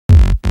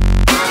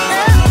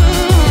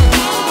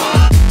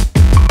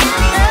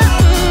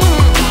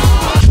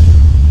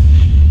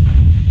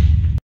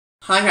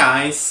Hi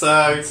guys,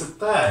 so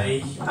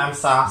today I'm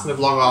starting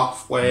the vlog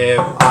off with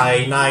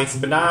a nice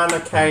banana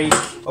cake,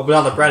 or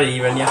banana bread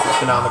even. Yes, it's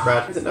banana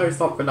bread. No, it's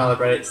not banana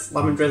bread, it's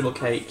lemon drizzle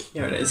cake.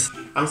 Here it is.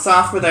 I'm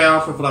starting the day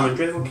off with lemon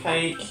drizzle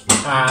cake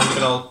and a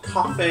good old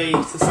coffee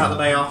to start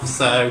the day off,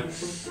 so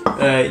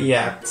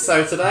yeah.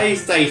 So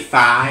today's day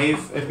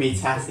 5 of me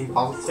testing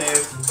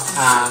positive,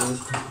 and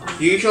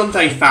usually on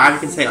day 5 you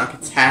can take like a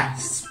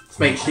test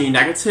to make sure you're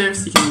negative,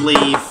 so you can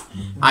leave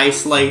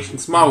isolation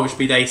tomorrow, which would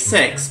be day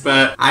 6,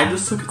 but I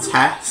just took a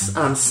test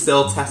and I'm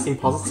still testing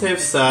positive,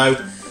 so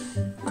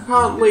I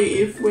can't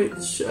leave,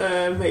 which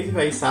makes me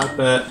very sad,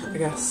 but I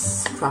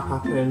guess crap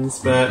happens.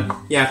 But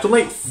yeah, I've done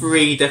like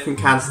 3 different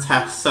kinds of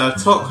tests. So I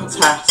took a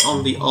test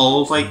on the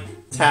old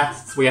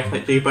tests, we have to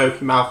do both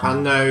your mouth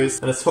and nose,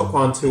 and I took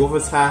 1 or 2 other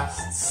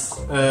tests.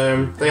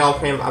 They all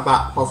came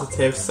back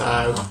positive,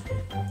 so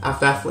I'm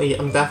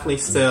definitely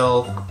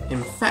still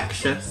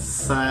infectious,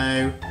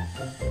 so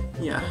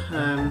yeah,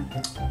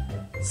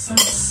 so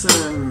it's,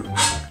 I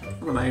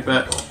don't know,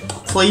 but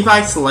to leave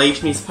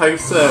isolation, you're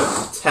supposed to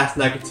test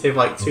negative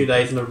like 2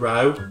 days in a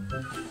row.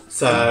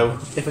 So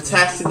if I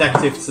tested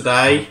negative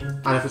today,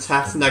 and if I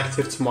tested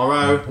negative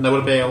tomorrow, then I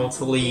would be able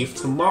to leave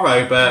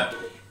tomorrow, but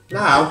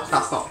now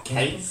that's not the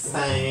case,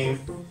 so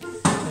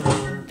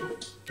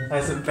that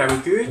isn't very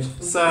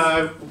good,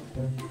 so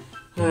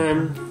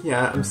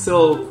yeah, I'm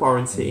still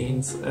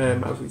quarantined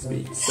as we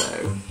speak, so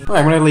right,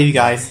 I'm going to leave you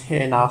guys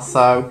here now.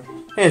 So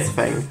here's the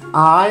thing,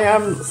 I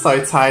am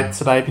so tired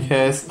today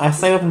because I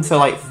stayed up until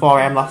like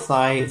 4 AM last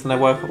night and I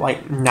woke up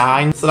like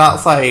 9, so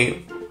that's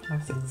like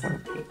 5, 6,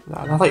 7, 8,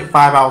 9, that's like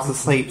 5 hours of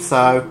sleep,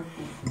 so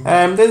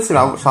didn't sleep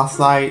that much last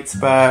night,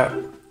 but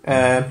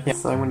yeah,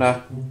 so I'm going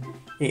to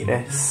eat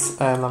this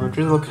lemon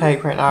drizzle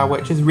cake right now,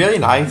 which is really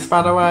nice,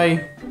 by the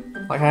way.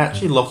 Like, I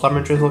actually love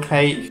lemon drizzle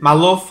cake. My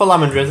love for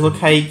lemon drizzle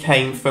cake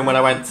came from when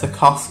I went to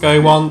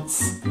Costco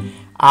once.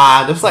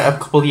 And it was like a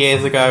couple of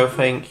years ago, I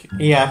think.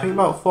 Yeah, I think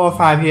about 4 or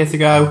 5 years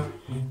ago.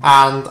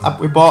 And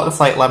we bought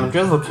this like lemon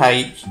drizzle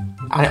cake.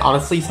 And it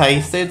honestly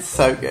tasted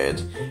so good.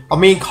 I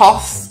mean,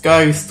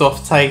 Costco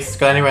stuff tastes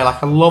good anyway.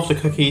 Like, I love the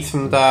cookies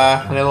from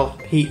there. And I love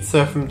the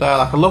pizza from there.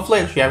 Like, I love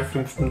literally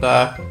everything from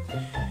there.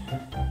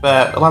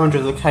 But the lemon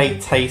drizzle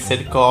cake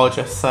tasted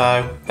gorgeous.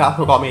 So that's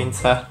what got me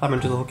into lemon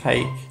drizzle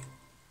cake.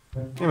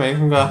 Anyway,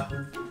 I'm gonna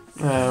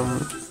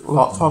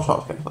lots of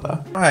shots for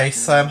there. Right,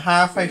 so I'm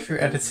halfway through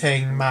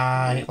editing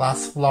my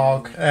last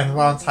vlog,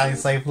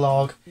 Valentine's Day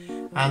vlog,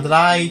 and did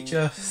I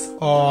just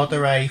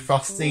order a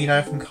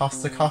Frostino from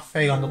Costa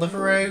Coffee on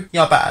Deliveroo?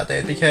 Yeah, I bet I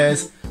did,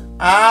 because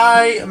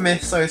I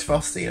miss those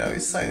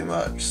Frostinos so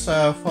much.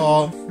 So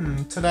for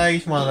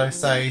today's one of those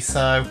days,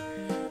 so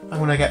I'm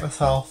gonna get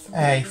myself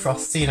a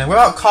Frostino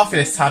without coffee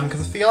this time,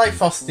 because I feel like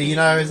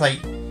Frostino is like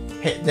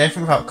hit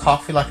different without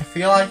coffee. Like, I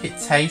feel like it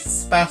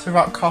tastes better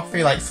without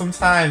coffee. Like,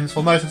 sometimes,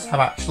 well, most of the time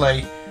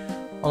actually,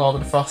 I'll order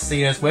the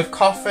Frostinos with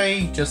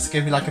coffee just to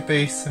give me like a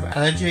boost of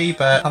energy,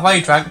 but I've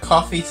already drank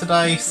coffee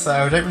today, so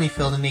I don't really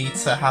feel the need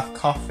to have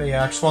coffee.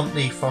 I just want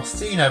the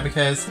Frostino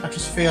because I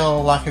just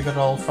feel like a good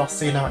old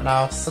Frostino right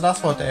now, so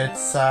that's what I did.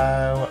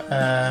 So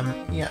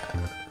yeah.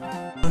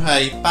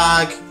 Okay,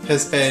 bag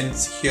has been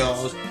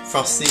secured.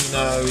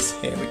 Frostino's,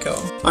 here we go.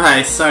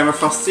 Okay, so my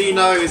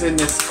Frostino's in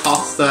this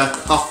Costa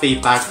coffee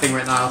bag thing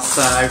right now,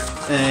 so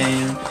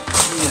yeah,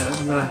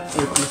 I'm gonna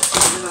open the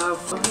thing now.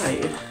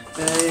 Okay,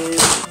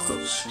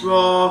 got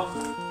straw,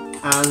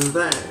 and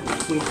then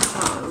we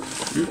have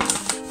the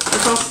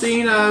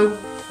Frostino.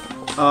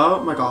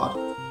 Oh my god.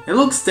 It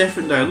looks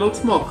different though, it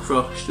looks more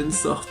crushed and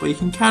stuff, but you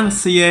can kind of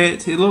see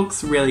it, it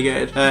looks really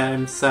good.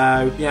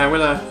 So yeah, I'm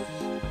gonna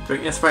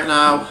drink this right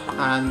now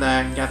and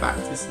then get back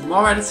to some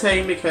more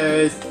editing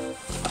because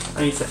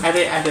I need to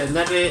edit, and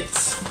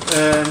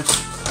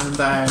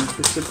then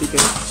this should be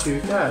good to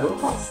go.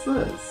 What's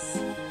this?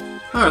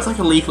 Oh, it's like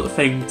a leaflet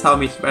thing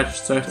telling me to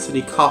register to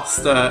the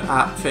Costa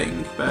app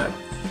thing, but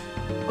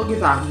I'll give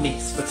that a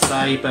miss for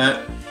today.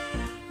 But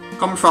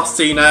come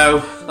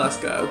Frostino, let's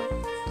go.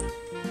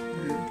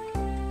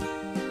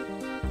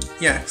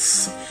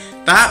 Yes,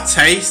 that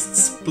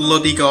tastes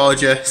bloody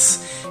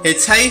gorgeous. It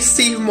tastes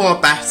even more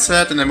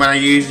better than when I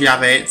usually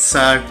have it,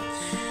 so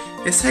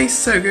it tastes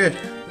so good.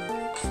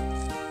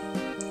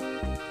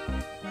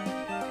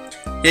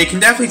 Yeah, you can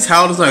definitely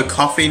tell there's no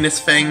coffee in this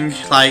thing.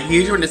 Like,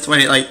 usually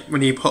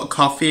when you put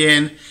coffee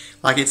in,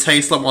 like, it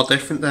tastes a lot more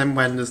different than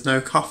when there's no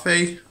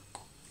coffee.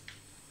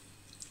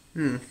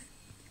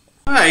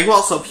 Hey,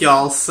 what's up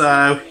y'all?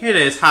 So, it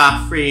is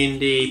 3:30 in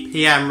the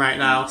PM right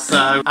now, so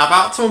I'm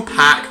about to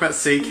unpack my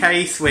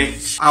suitcase,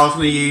 which I was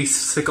going to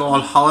use to go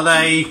on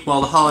holiday.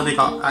 Well, the holiday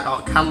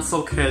got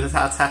cancelled because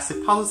I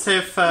tested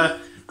positive for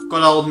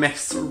good old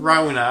Miss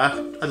Rona,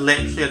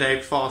 literally a day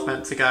before I was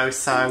meant to go,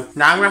 so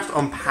now I'm going to have to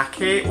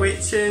unpack it,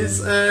 which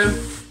is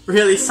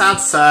really sad.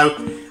 So,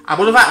 I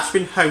would have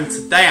actually been home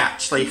today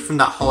actually from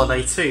that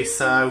holiday too,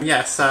 so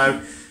yeah,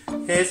 so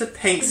here's a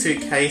pink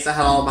suitcase that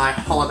had all my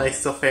holiday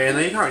stuff in,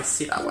 and you can't really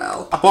see that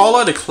well. I bought a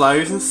load of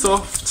clothes and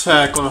stuff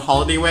to go on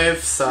holiday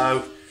with,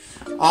 so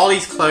all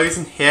these clothes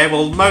in here,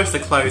 well most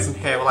of the clothes in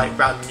here were like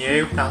brand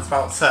new. Now it's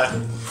about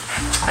to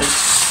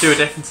do a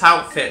different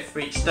outfit for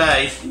each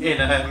day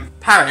in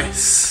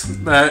Paris.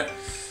 But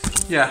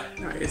yeah,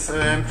 anyways,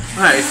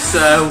 right,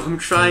 so I'm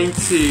trying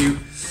to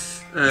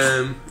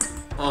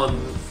on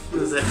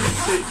what is it,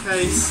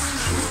 suitcase.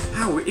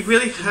 Ow, it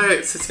really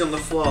hurts sitting on the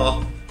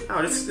floor.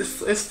 Oh,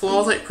 this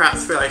floor's like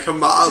practically like a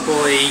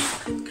marbly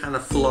kind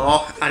of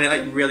floor, and it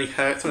like really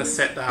hurts when I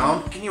sit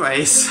down.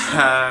 Anyways,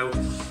 so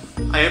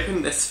I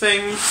opened this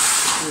thing,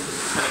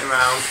 turn it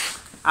around,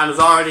 and there's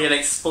already an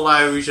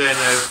explosion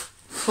of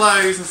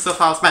clothes and stuff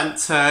I was meant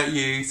to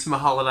use for my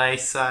holiday.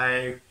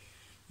 So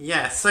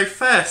yeah, so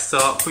first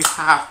up we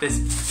have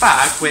this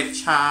bag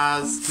which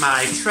has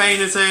my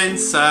trainers in,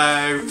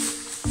 so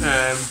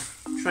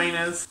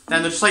trainers.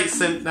 Then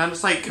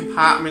there's like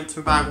compartments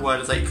in my bag where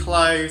there's like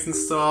clothes and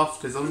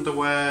stuff, there's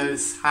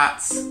underwears,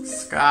 hats,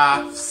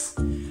 scarves,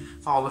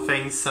 all the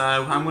things. So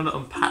I'm gonna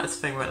unpack this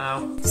thing right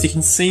now. So you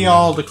can see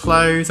all the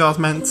clothes I was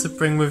meant to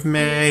bring with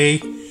me,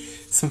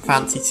 some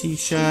fancy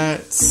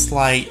t-shirts,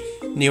 like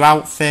new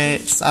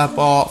outfits I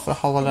bought for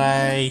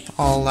holiday,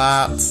 all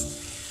that.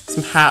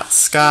 Some hats,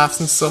 scarves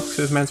and stuff because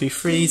it was meant to be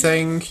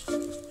freezing.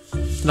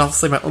 And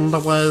obviously my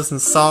underwears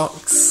and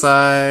socks,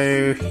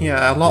 so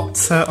yeah, a lot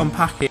to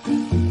unpack here.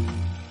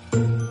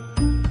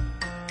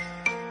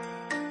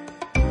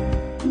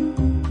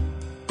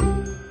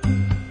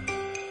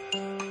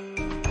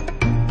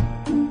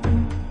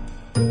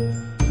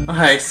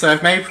 Okay, so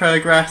I've made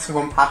progress with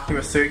unpacking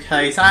my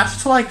suitcase. It actually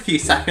took like a few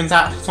seconds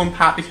actually to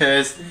unpack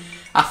because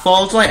I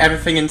folded like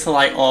everything into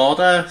like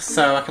order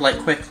so I could like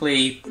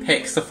quickly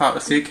pick stuff out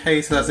of the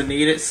suitcase as I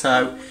need it.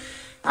 So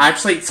I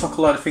actually took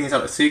a lot of things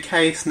out of the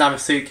suitcase. Now my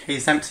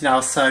suitcase is empty now,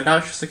 so now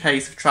it's just a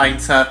case of trying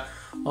to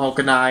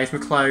organise my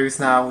clothes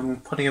now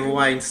and putting them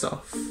away and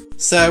stuff.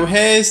 So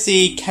here's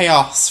the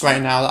chaos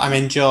right now that I'm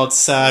endured.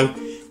 So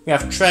we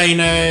have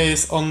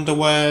trainers,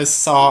 underwears,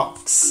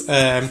 socks,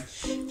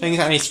 things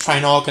I need to try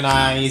and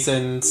organise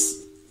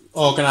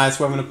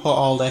where I'm going to put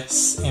all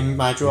this in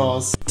my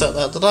drawers. So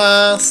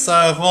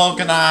I've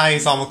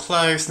organised all my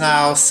clothes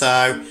now,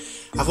 so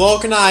I've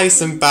organised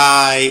them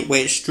by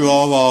which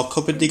drawer or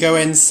cupboard they go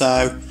in.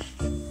 So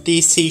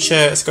these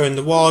t-shirts go in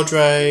the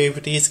wardrobe,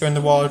 these go in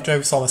the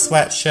wardrobe, so all my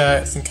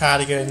sweatshirts and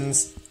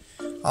cardigans,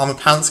 all my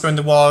pants go in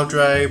the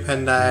wardrobe,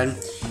 and then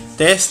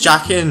this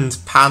jacket and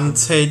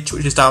pantage,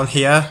 which is down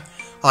here,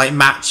 are like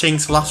matching,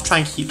 so I'll have to try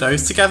and keep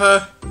those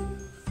together.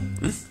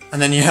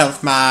 And then you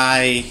have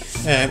my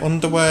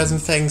underwears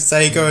and things,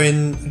 they go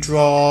in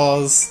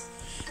drawers,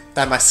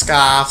 then my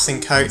scarves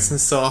and coats and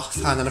stuff,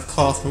 and then of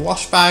course my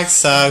wash bags,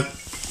 so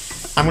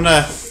I'm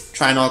gonna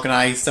try and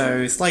organise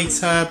those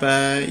later,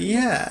 but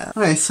yeah.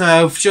 Okay, so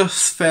I've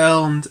just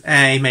filmed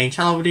a main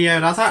channel video,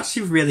 and that was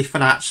actually really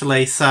fun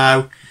actually.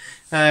 So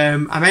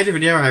I made a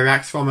video where I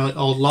reacted to all my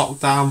old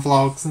lockdown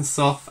vlogs and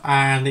stuff,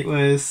 and it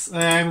was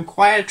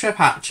quite a trip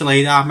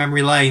actually down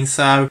memory lane.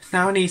 So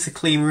now I need to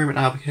clean room it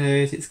now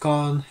because it's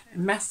gone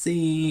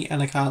messy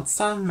and I can't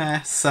stand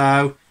mess.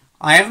 So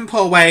I haven't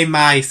put away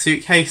my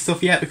suitcase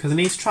stuff yet because I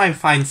need to try and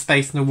find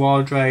space in the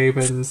wardrobe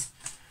and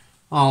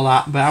all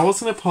that. But I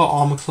was going to put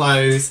all my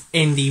clothes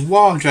in the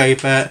wardrobe,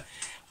 but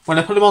when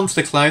I put them onto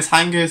the clothes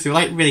hangers, they were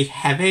like really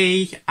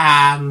heavy,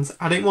 and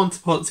I didn't want to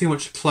put too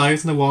much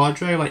clothes in the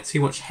wardrobe, like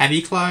too much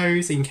heavy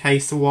clothes in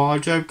case the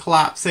wardrobe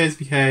collapses,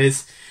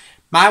 because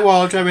my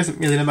wardrobe isn't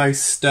really the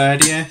most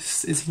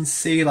sturdiest. As you can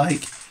see,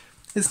 like,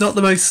 it's not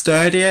the most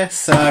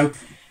sturdiest, so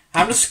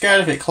I'm just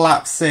scared of it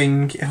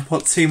collapsing if I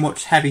put too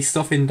much heavy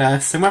stuff in there.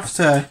 So I'm going to have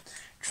to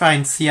try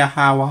and see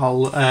how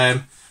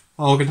I'll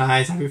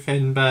organise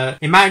everything, but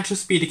it might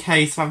just be the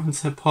case of having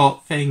to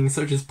put things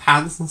such as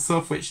pants and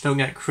stuff which don't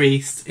get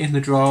creased in the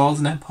drawers,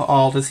 and then put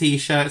all the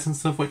t-shirts and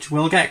stuff which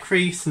will get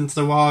creased into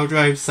the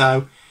wardrobe.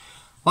 So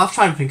I'll have to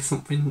try and think of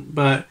something.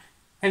 But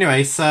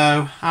anyway,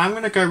 so I'm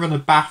going to go run a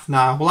bath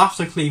now. We'll have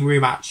to clean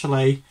room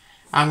actually.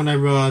 I'm going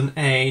to run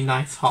a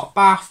nice hot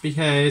bath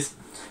because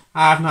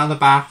I haven't had a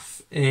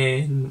bath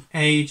in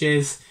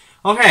ages.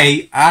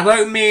 Okay, I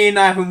don't mean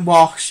I haven't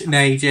washed in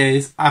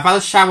ages. I've had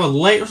a shower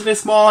literally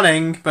this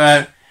morning,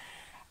 but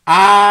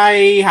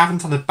I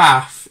haven't had a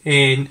bath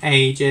in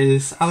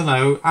ages. I don't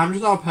know, I'm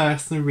just not a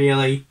person who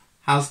really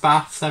has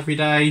baths every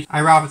day.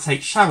 I rather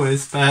take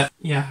showers, but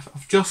yeah,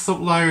 I've just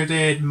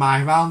uploaded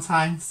my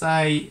Valentine's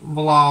Day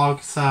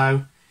vlog,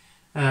 so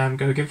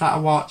go give that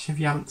a watch if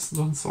you haven't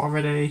done so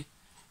already.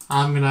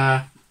 I'm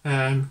gonna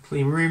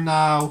clean room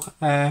now.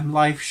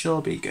 Life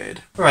shall be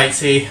good.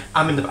 Alrighty,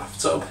 I'm in the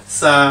bathtub.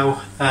 So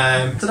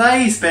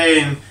today's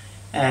been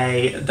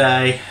a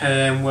day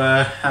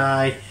where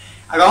I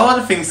got a lot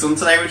of things done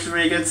today, which is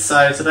really good.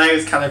 So today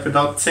was kind of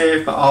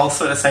productive, but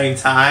also at the same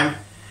time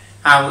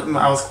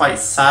I was quite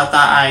sad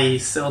that I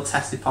still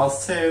tested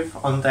positive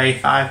on day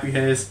 5,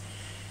 because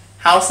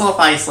how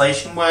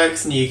self-isolation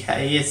works in the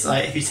UK is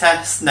like if you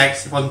test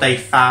negative on day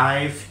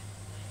 5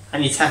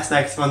 and you test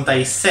negative on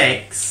day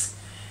 6,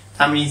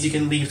 that means you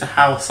can leave the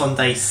house on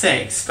day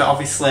 6, but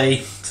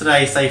obviously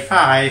today's day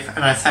 5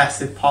 and I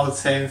tested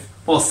positive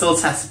but still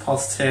tested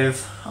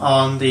positive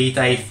on the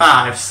day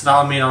 5, so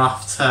that'll mean I'll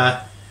have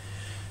to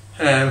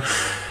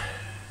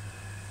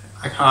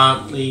I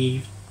can't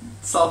leave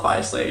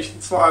self-isolation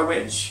tomorrow,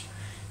 which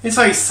is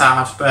very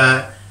sad,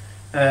 but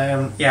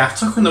yeah, I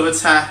took another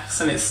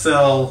test and it's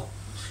still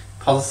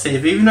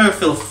positive, even though I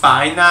feel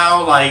fine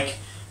now, like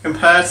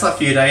compared to a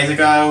few days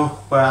ago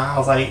where I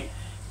was like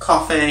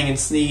coughing and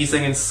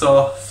sneezing and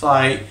stuff.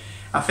 Like,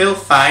 I feel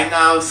fine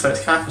now, so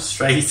it's kind of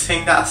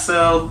frustrating that I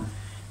still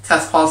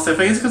test positive.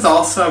 I think it's because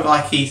also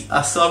like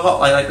I still got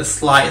like the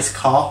slightest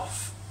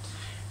cough,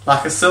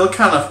 like I still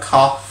kind of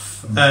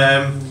cough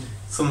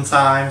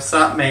sometimes, so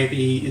that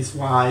maybe is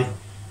why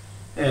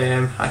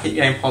I keep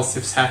getting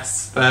positive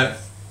tests. But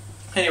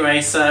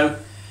anyway, so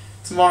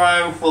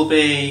tomorrow will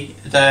be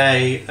a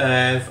day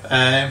of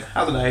I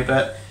don't know,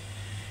 but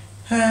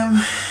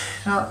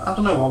I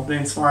don't know what I'm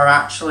doing tomorrow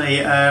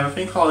actually. I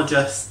think I'll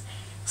just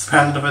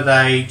spend another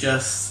day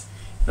just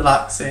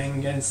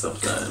relaxing, getting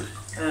stuff done,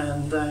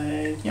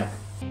 and yeah.